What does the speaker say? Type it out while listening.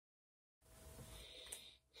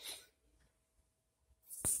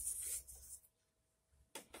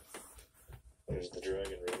There's the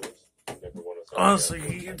Dragon Rivers. Never want to Honestly,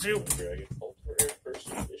 you too. Dragon Ultra Rare First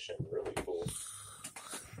Edition. Really cool.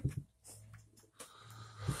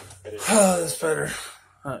 That's better.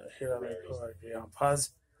 Here, let me put on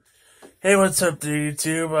pause. Hey, what's up there,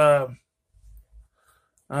 YouTube?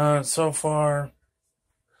 So far,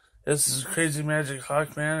 this is Crazy Magic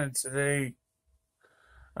Hawkman, and today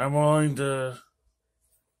I'm willing to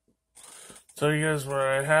tell you guys what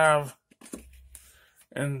I have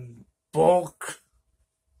in bulk.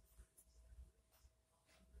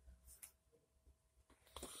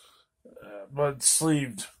 But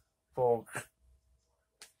sleeved bulk.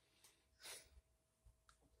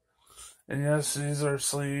 And yes, these are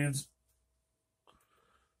sleeved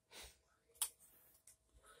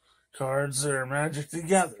cards that are Magic the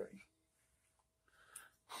Gathering.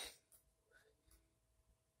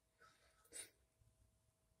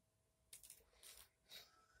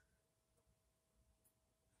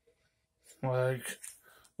 Like,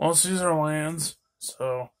 most of these are lands,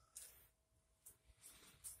 so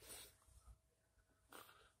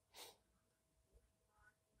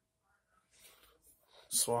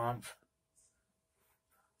swamp.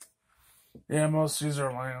 Yeah, most of these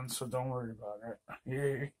are lands, so don't worry about it.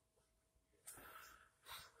 Yay.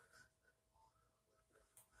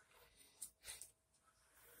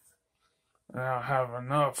 And I don't have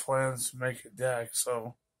enough lands to make a deck,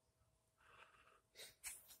 so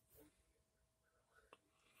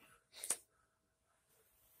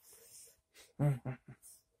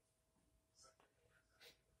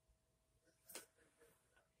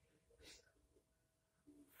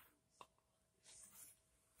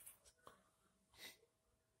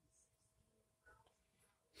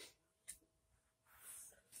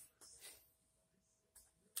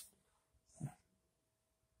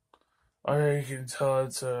or you can tell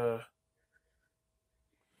it's a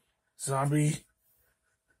zombie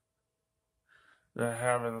that I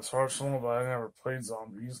have in this arsenal, but I never played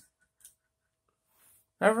zombies.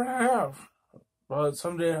 Never have, but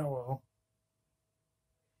someday I will.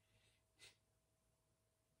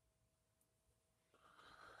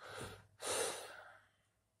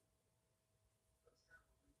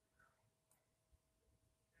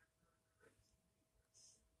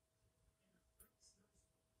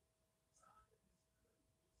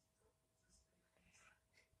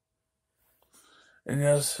 And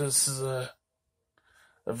yes, this is the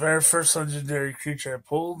very first legendary creature I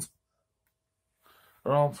pulled.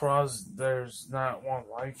 For all pros, there's not one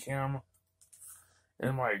like him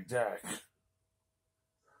in my deck.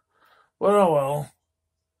 But oh well.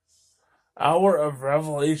 Hour of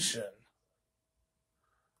Revelation.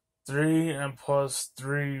 3 and plus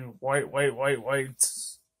 3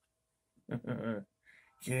 whites.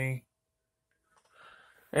 Okay.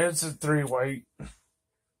 And it's a 3 white.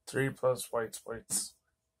 3 plus whites.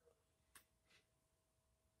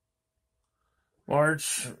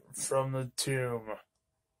 March from the Tomb.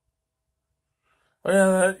 Oh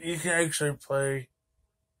yeah, that you can actually play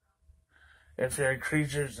if you had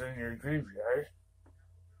creatures in your graveyard.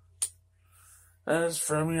 That is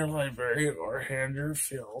from your library or hand your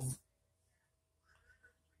field.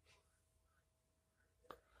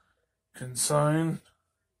 Consign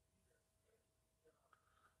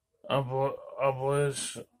Oblivion.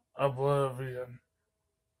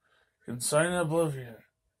 Consign Oblivion.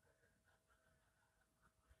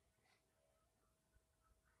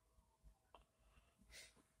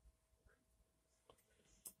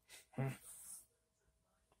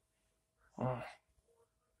 Oh,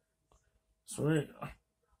 sweet.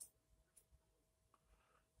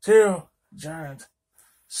 2 giant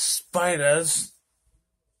spiders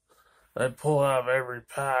that pull out of every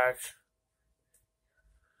pack.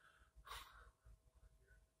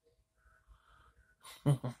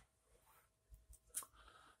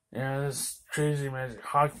 Yeah, this Crazy Magic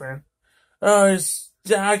Hawkman. Oh, his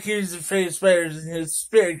Hawkman's afraid of spiders and his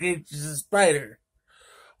spirit creature is a spider.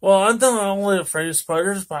 Well, I'm not only afraid of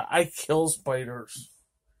spiders, but I kill spiders.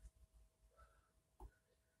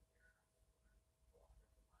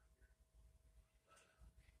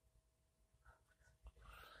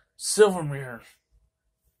 Silvermere.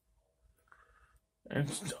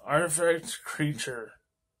 It's artifact creature.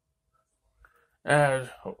 Add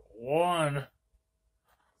 1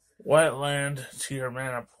 wetland to your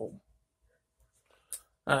mana pool.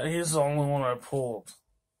 He's the only one I pulled.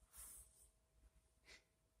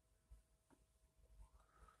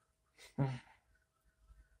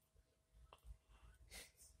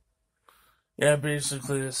 Yeah,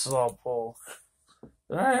 basically this is all bulk.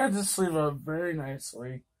 And I had to sleeve up very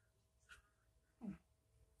nicely.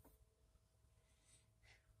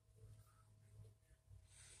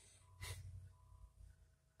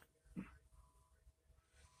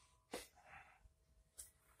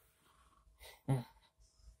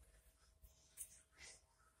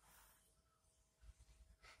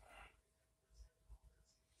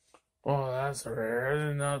 That's rare. I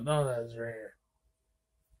did not know that was rare.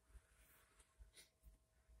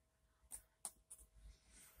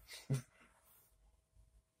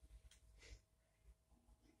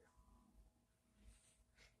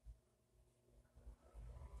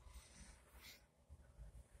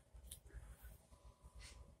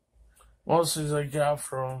 Most of these I got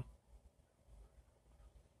from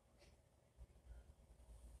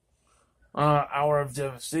Hour of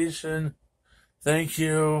Devastation. Thank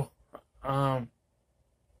you.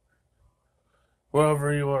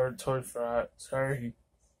 Whoever you are, Toy Frat. Sorry.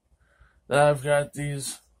 That I've got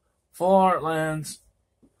these full art lands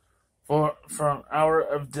from Hour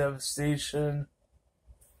of Devastation.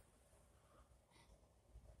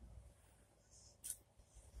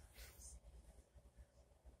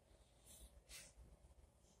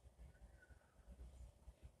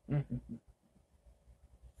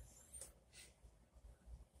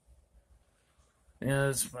 Yeah,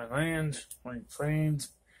 it's my land, my plains,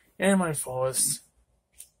 and my forest.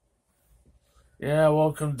 Yeah,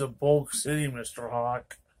 welcome to Bulk City, Mr.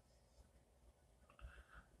 Hawk.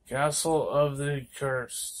 Castle of the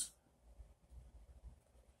Cursed.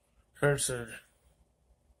 Cursed.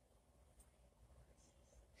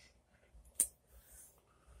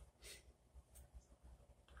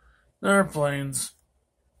 There are planes.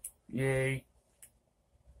 Yay.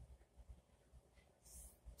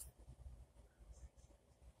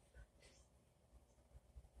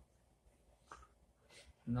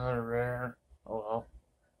 Another rare. Oh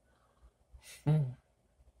well.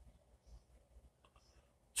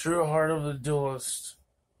 True Heart of the Duelist.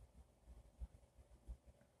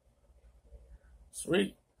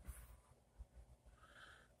 Sweet.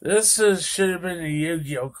 This should have been a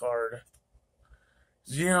Yu-Gi-Oh card.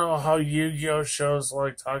 You know how Yu-Gi-Oh shows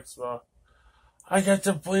talks about, I got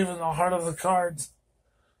to believe in the heart of the cards.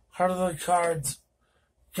 Heart of the cards.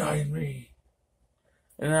 Guide me.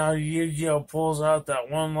 And now Yu-Gi-Oh pulls out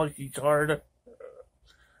that one lucky card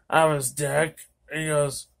out of his deck. And he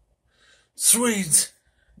goes, sweet.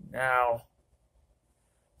 Now.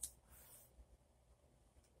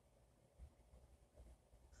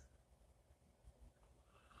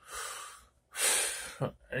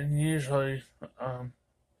 And usually,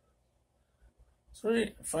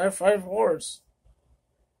 sweet, 5/5 horse.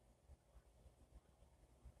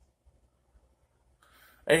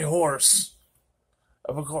 A horse.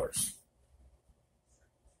 Of course.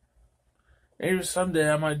 Maybe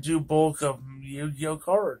someday I might do bulk of Yu-Gi-Oh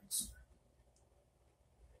cards.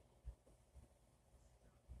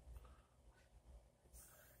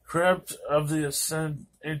 Crypt of the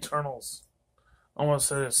Eternals. Almost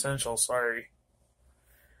said Essential, sorry.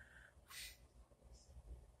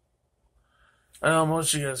 I know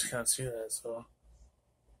most of you guys can't see that, so.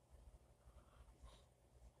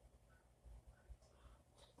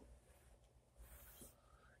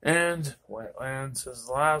 And Wetlands is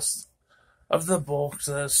the last of the bulk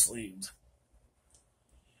that is sleeved.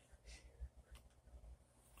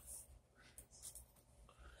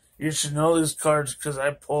 You should know these cards because I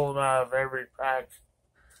pull them out of every pack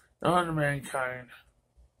known to mankind.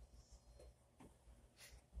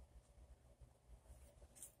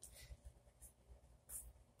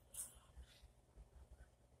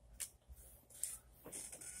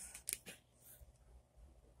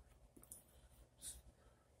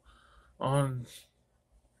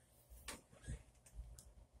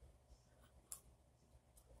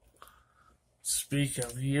 Speak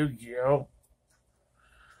of Yu-Gi-Oh,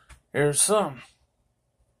 here's some.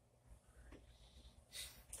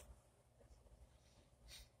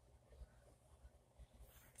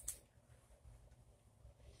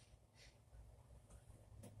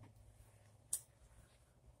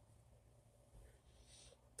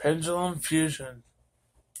 Pendulum Fusion.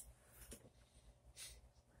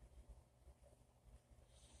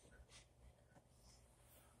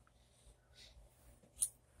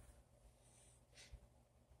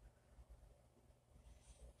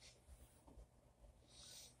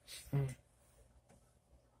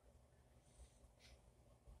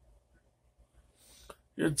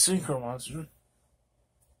 Good Synchro Monster.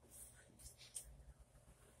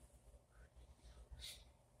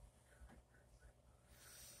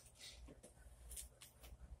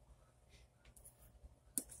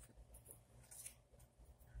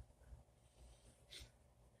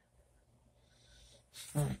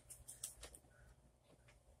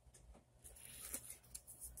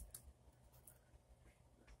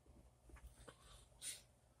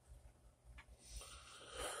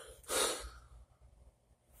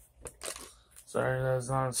 Sorry, that's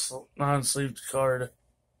not a non-sleeved card.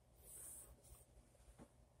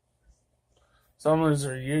 Some of these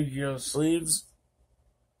are Yu-Gi-Oh sleeves.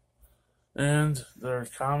 And there are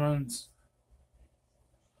commons.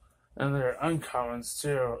 And there are uncommons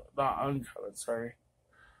too. Not uncommons, sorry.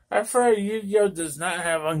 I forgot Yu-Gi-Oh! Does not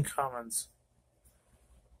have uncommons.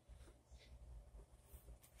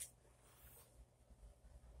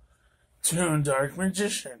 Toon Dark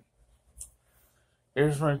Magician.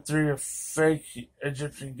 Here's my 3 of fake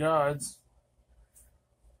Egyptian gods.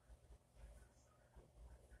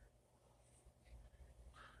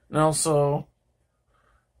 And also,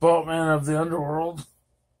 Boatman of the Underworld.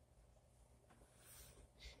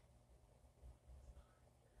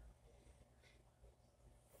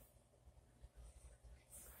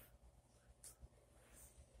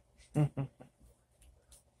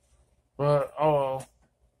 But, oh well.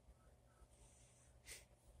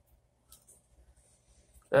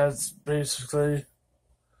 That's basically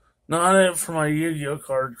not it for my Yu-Gi-Oh!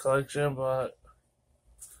 Card collection, but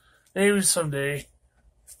maybe someday.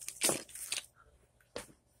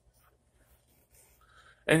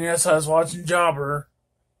 And yes, I was watching Jobber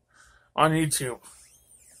on YouTube.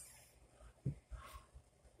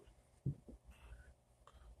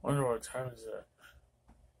 Wonder what time is it?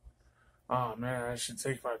 Oh man, I should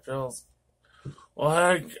take my pills. Well,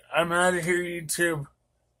 heck, I'm out of here, YouTube.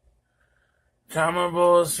 Comment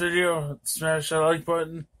below this video, smash that like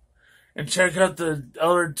button, and check out the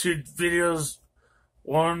other 2 videos,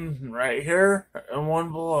 one right here and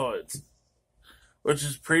one below it, which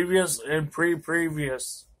is previous and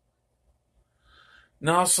pre-previous. And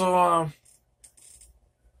also,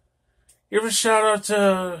 give a shout out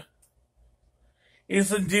to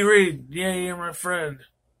Ethan D. Reed. Yeah, you're my friend.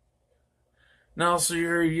 And also,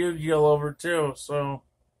 you're a Yu-Gi-Oh! Lover too, so,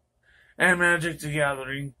 and Magic the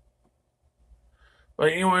Gathering.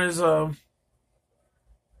 But anyways,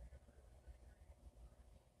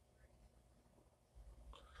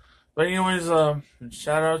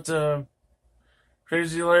 shout out to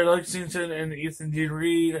Crazy Larry Lexington and Ethan D.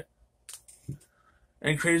 Reed.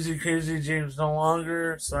 And Crazy James no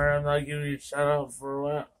longer. Sorry, I'm not giving you a shout out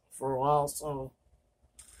for a while, so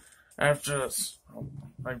after this,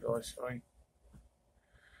 my belly's showing.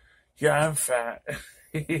 Yeah, I'm fat.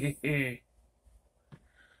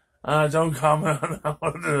 Don't comment on that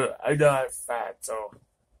one. I know I'm fat, so.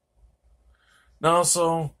 And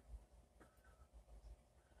also,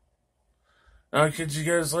 I'll catch you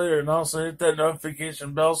guys later. And also hit that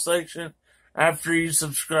notification bell section after you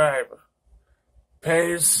subscribe.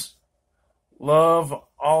 Peace, love,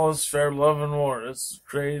 all is fair, love and war. This is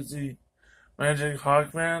Crazy Magic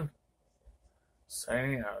Hawkman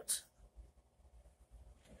signing out.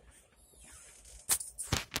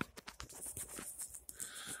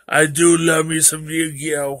 I do love me some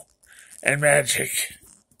Yu-Gi-Oh! And Magic.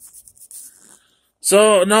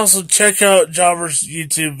 So, and also check out Jobber's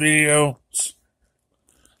YouTube videos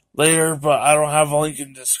later, but I don't have a link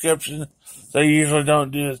in the description. They usually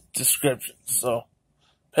don't do descriptions, so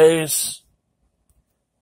peace.